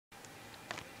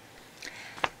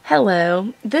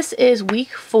Hello, this is week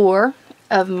 4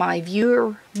 of my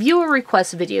viewer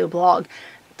request video blog.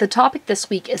 The topic this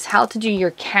week is how to do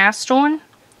your cast on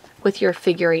with your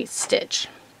figure 8 stitch.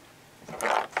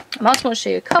 I'm also going to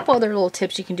show you a couple other little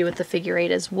tips you can do with the figure 8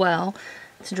 as well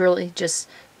to really just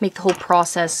make the whole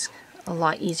process a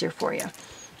lot easier for you.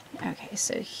 Okay,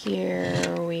 so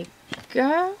here we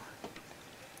go.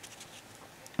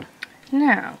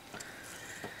 Now,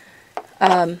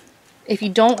 if you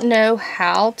don't know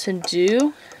how to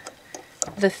do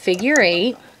the figure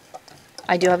 8,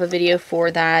 I do have a video for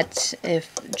that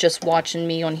if just watching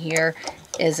me on here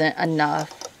isn't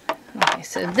enough. Okay,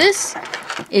 so this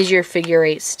is your figure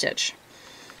 8 stitch.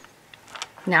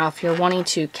 Now, if you're wanting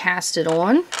to cast it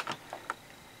on,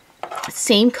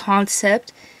 same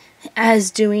concept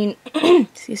as doing,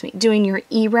 excuse me, doing your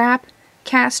E-wrap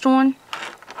cast on.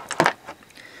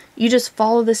 You just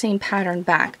follow the same pattern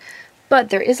back. But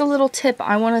there is a little tip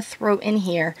I want to throw in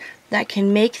here that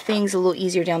can make things a little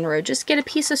easier down the road. Just get a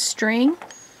piece of string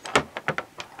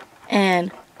and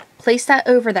place that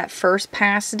over that first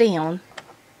pass down.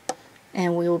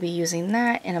 And we will be using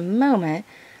that in a moment.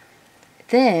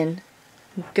 Then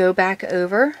go back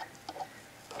over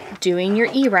doing your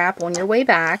E-wrap on your way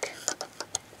back.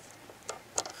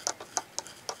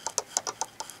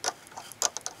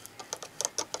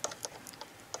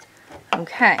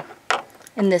 Okay.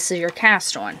 And this is your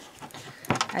cast on.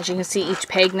 As you can see, each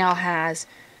peg now has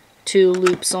 2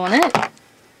 loops on it.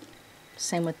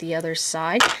 Same with the other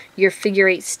side. Your figure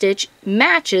 8 stitch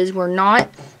matches. We're not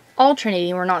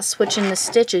alternating. We're not switching the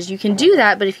stitches. You can do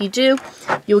that, but if you do,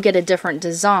 you'll get a different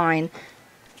design.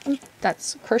 Ooh,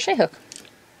 that's a crochet hook.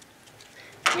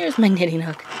 Here's my knitting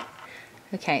hook.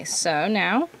 Okay, so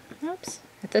now, oops,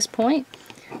 at this point,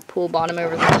 pull bottom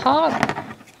over the top.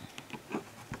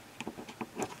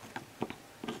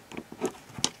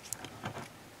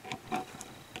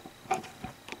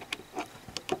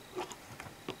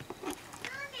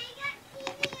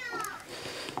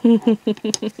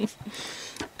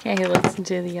 Okay, let's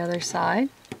do the other side.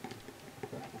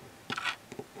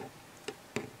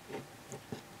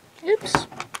 Oops.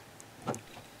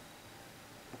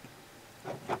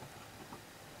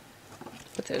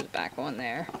 Put those back on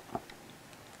there.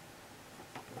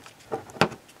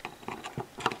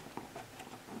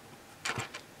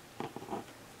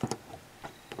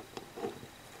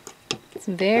 It's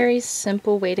a very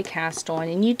simple way to cast on,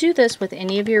 and you do this with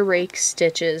any of your rake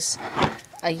stitches.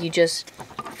 You just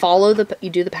follow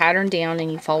you do the pattern down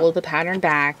and you follow the pattern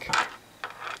back,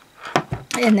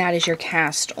 and that is your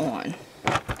cast on.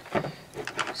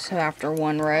 So after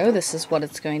one row, this is what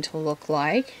it's going to look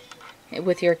like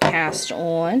with your cast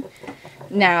on.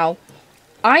 Now,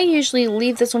 I usually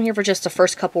leave this one here for just the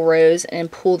first couple rows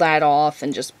and pull that off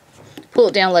and just pull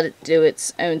it down, let it do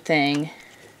its own thing.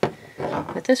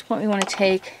 But at this point, we want to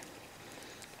take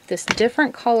this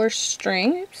different color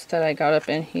string that I got up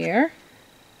in here.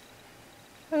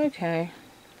 Okay,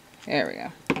 there we go.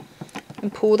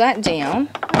 And pull that down.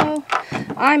 Oh,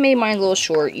 I made mine a little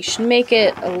short. You should make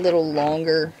it a little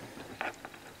longer.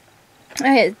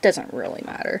 It doesn't really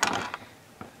matter.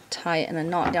 Tie it in a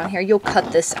knot down here. You'll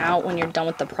cut this out when you're done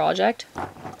with the project.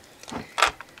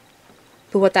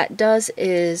 But what that does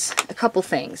is a couple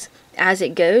things. As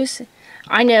it goes,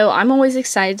 I know I'm always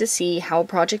excited to see how a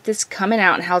project is coming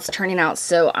out and how it's turning out.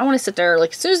 So I want to sit there,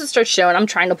 like as soon as it starts showing, I'm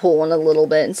trying to pull on a little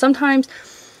bit. And sometimes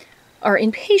our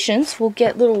impatience will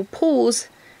get little pulls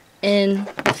in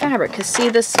the fabric. Because see,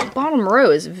 this bottom row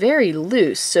is very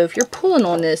loose. So if you're pulling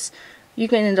on this, you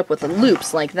can end up with the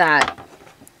loops like that.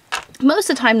 Most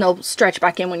of the time they'll stretch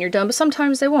back in when you're done, but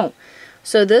sometimes they won't.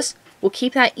 So this will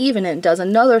keep that even, and it does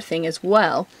another thing as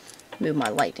well. Move my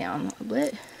light down a little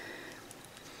bit.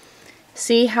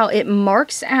 See how it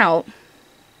marks out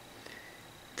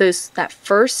that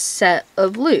first set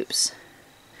of loops.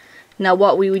 Now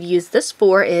what we would use this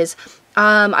for is,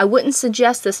 I wouldn't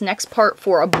suggest this next part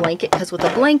for a blanket, because with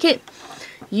a blanket,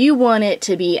 you want it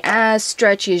to be as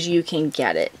stretchy as you can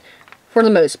get it, for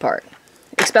the most part.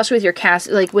 Especially with your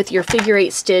cast, like with your figure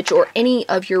 8 stitch or any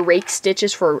of your rake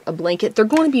stitches for a blanket, they're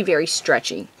going to be very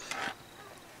stretchy.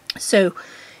 So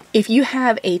if you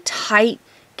have a tight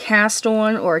cast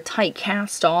on or a tight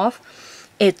cast off,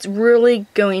 it's really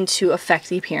going to affect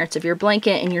the appearance of your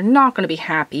blanket, and you're not going to be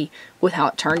happy with how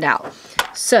it turned out.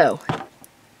 So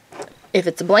if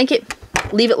it's a blanket,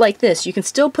 leave it like this. You can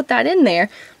still put that in there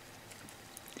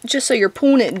just so you're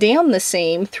pulling it down the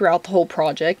same throughout the whole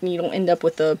project and you don't end up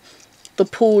with the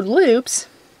pulled loops.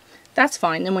 That's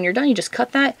fine. Then when you're done, you just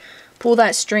cut that, pull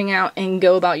that string out, and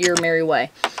go about your merry way.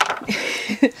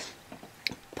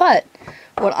 But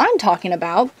what I'm talking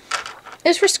about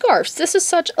is for scarves. This is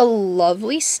such a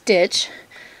lovely stitch,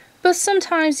 but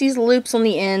sometimes these loops on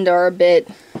the end are a bit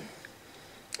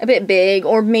big,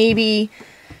 or maybe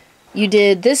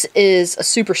this is a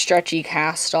super stretchy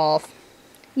cast off.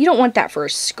 You don't want that for a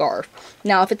scarf.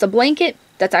 Now, if it's a blanket,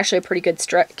 that's actually a pretty good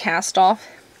cast off.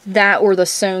 That or the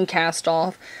sewn cast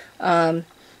off.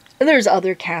 There's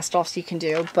other cast offs you can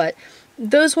do, but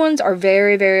those ones are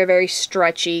very, very, very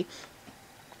stretchy.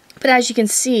 But as you can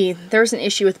see, there's an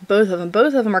issue with both of them.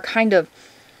 Both of them are kind of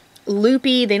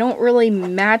loopy. They don't really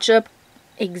match up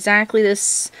exactly.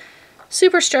 This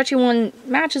super stretchy one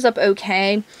matches up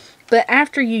okay, but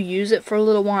after you use it for a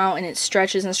little while and it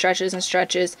stretches and stretches and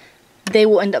stretches, they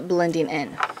will end up blending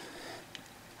in.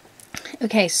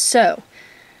 Okay, so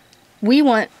we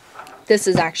want, this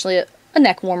is actually a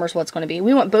neck warmer is what it's going to be.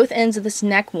 We want both ends of this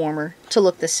neck warmer to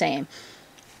look the same.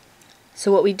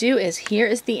 So what we do is, here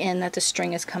is the end that the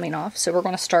string is coming off. So we're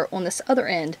going to start on this other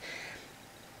end.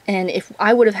 And if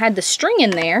I would have had the string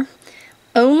in there,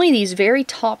 only these very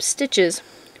top stitches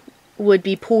would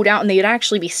be pulled out and they would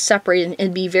actually be separated and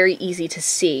it'd be very easy to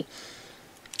see.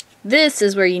 This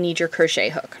is where you need your crochet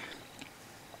hook.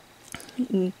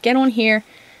 You get on here,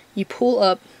 you pull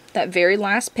up that very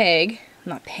last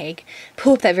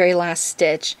pull up that very last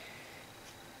stitch,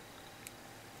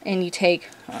 and you take,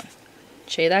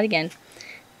 show you that again,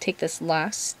 take this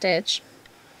last stitch,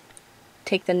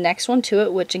 take the next one to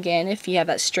it, which again, if you have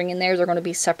that string in there, they're going to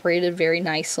be separated very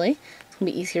nicely. It's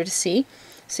going to be easier to see.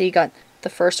 So you got the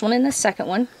first one and the second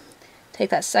one. Take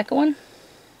that second one,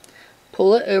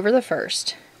 pull it over the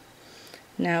first.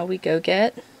 Now we go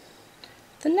get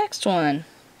the next one.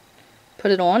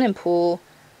 Put it on and pull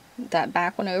that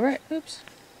back one over it. Oops.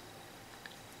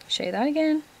 Show you that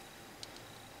again.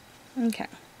 Okay.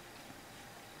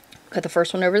 Put the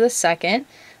first one over the second.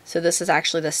 So this is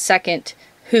actually the second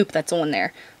hoop that's on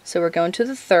there. So we're going to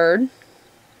the third.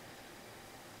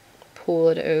 Pull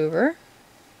it over.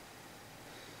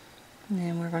 And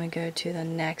then we're going to go to the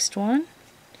next one.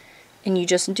 And you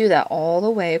just do that all the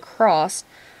way across.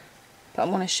 But I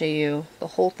want to show you the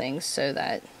whole thing so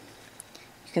that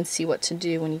you can see what to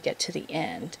do when you get to the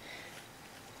end.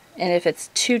 And if it's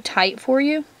too tight for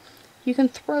you, you can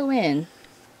throw in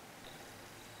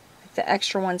like the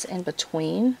extra ones in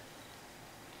between.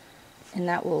 And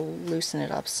that will loosen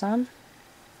it up some.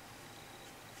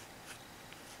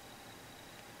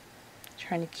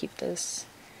 Trying to keep this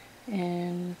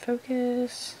in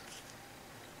focus.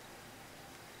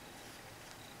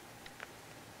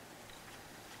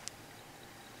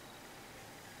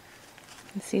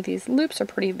 You can see these loops are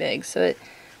pretty big, so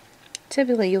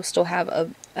typically you'll still have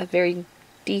a very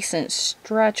decent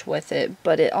stretch with it,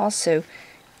 but it also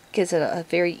gives it a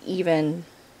very even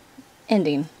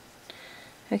ending.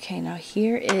 Okay, now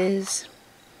here is,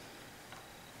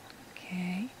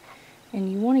 okay, and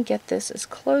you want to get this as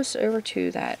close over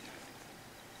to that.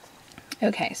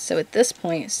 Okay, so at this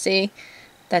point, see,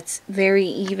 that's very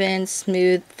even,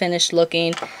 smooth, finished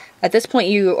looking. At this point,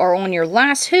 you are on your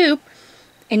last hoop,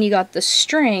 and you got the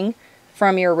string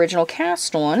from your original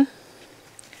cast on.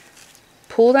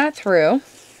 Pull that through.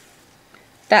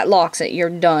 That locks it. You're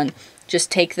done.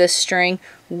 Just take this string,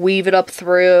 weave it up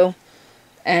through,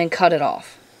 and cut it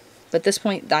off. But at this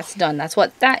point, that's done. That's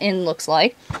what that end looks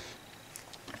like.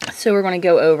 So we're going to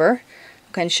go over,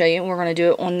 okay, and show you. We're going to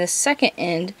do it on this second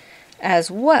end as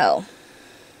well.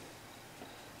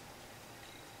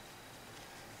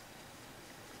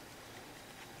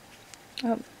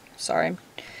 Oh, sorry.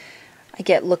 I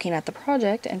get looking at the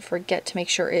project and forget to make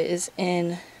sure it is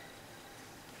in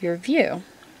your view.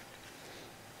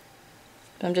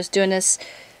 But I'm just doing this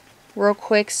real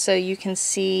quick so you can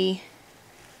see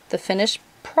the finished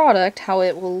product, how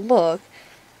it will look.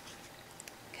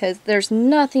 Because there's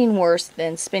nothing worse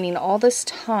than spending all this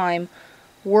time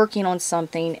working on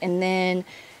something and then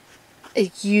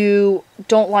you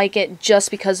don't like it just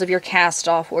because of your cast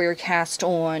off or your cast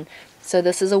on. So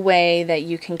this is a way that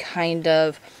you can kind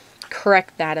of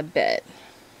correct that a bit.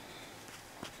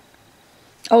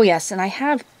 Oh yes, and I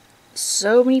have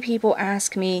so many people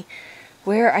ask me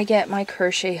where I get my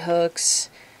crochet hooks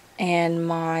and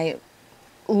my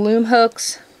loom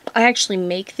hooks. I actually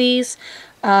make these.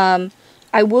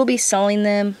 I will be selling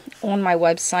them on my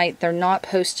website. They're not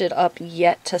posted up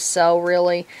yet to sell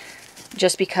really,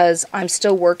 just because I'm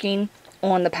still working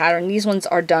on the pattern. These ones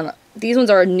are done. These ones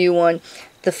are a new one.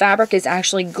 The fabric is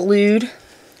actually glued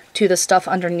to the stuff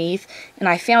underneath, and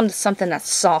I found something that's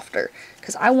softer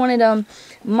because I wanted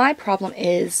my problem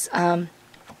is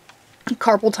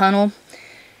carpal tunnel.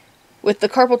 With the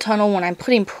carpal tunnel, when I'm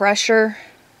putting pressure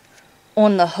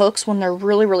on the hooks when they're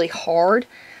really, really hard,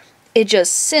 it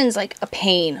just sends like a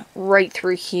pain right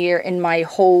through here, and my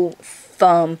whole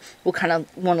thumb will kind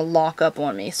of want to lock up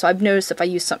on me. So I've noticed if I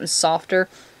use something softer,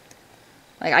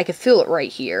 like I could feel it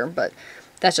right here, but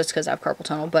that's just because I have carpal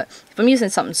tunnel. But if I'm using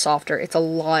something softer, it's a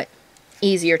lot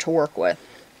easier to work with.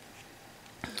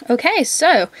 Okay,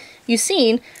 so you've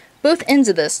seen both ends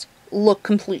of this look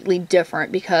completely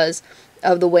different because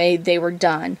of the way they were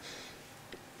done.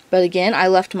 But again, I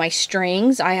left my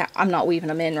strings. I'm not weaving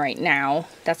them in right now.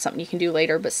 That's something you can do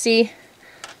later. But see,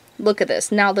 look at this.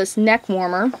 Now this neck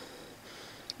warmer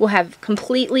will have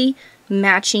completely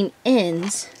matching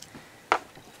ends.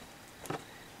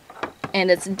 And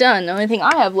it's done. The only thing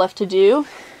I have left to do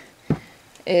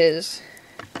is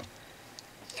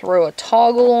throw a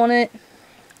toggle on it.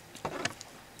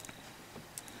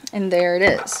 And there it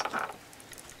is.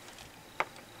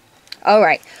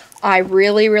 Alright. I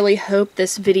really hope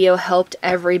this video helped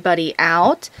everybody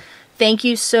out. Thank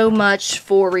you so much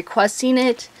for requesting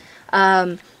it.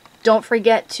 Don't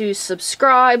forget to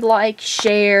subscribe, like,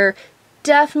 share.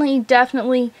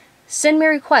 Definitely send me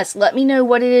requests. Let me know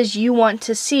what it is you want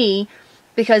to see,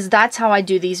 because that's how I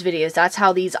do these videos. That's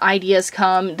how these ideas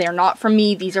come. They're not from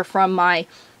me. These are from my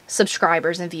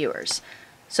subscribers and viewers.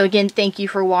 So again, thank you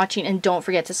for watching, and don't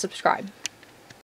forget to subscribe.